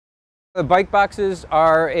The bike boxes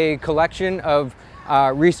are a collection of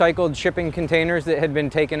recycled shipping containers that had been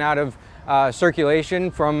taken out of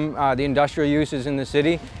circulation from the industrial uses in the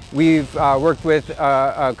city. We've worked with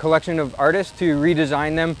a collection of artists to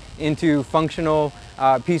redesign them into functional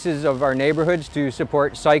pieces of our neighborhoods to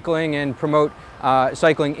support cycling and promote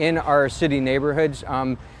cycling in our city neighborhoods.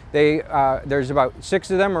 There's about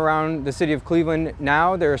 6 of them around the city of Cleveland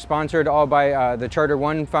now. They're sponsored all by the Charter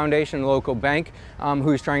One Foundation, a local bank,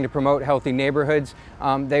 who's trying to promote healthy neighborhoods.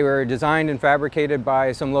 They were designed and fabricated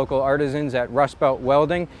by some local artisans at Rust Belt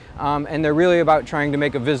Welding, and they're really about trying to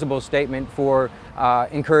make a visible statement for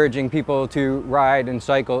encouraging people to ride and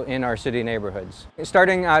cycle in our city neighborhoods.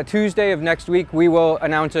 Starting Tuesday of next week, we will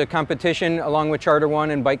announce a competition along with Charter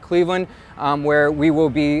One and Bike Cleveland, where we will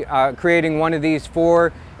be creating one of these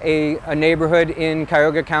for a neighborhood in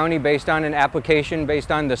Cuyahoga County based on an application,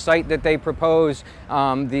 based on the site that they propose,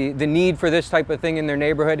 the need for this type of thing in their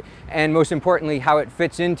neighborhood, and most importantly, how it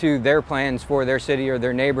fits into their plans for their city or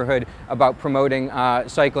their neighborhood about promoting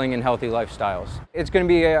cycling and healthy lifestyles. It's going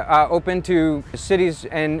to be open to cities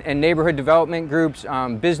and neighborhood development groups,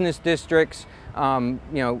 business districts,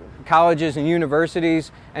 colleges and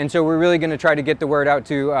universities, and so we're really going to try to get the word out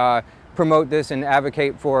to promote this and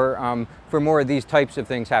advocate for more of these types of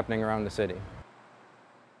things happening around the city.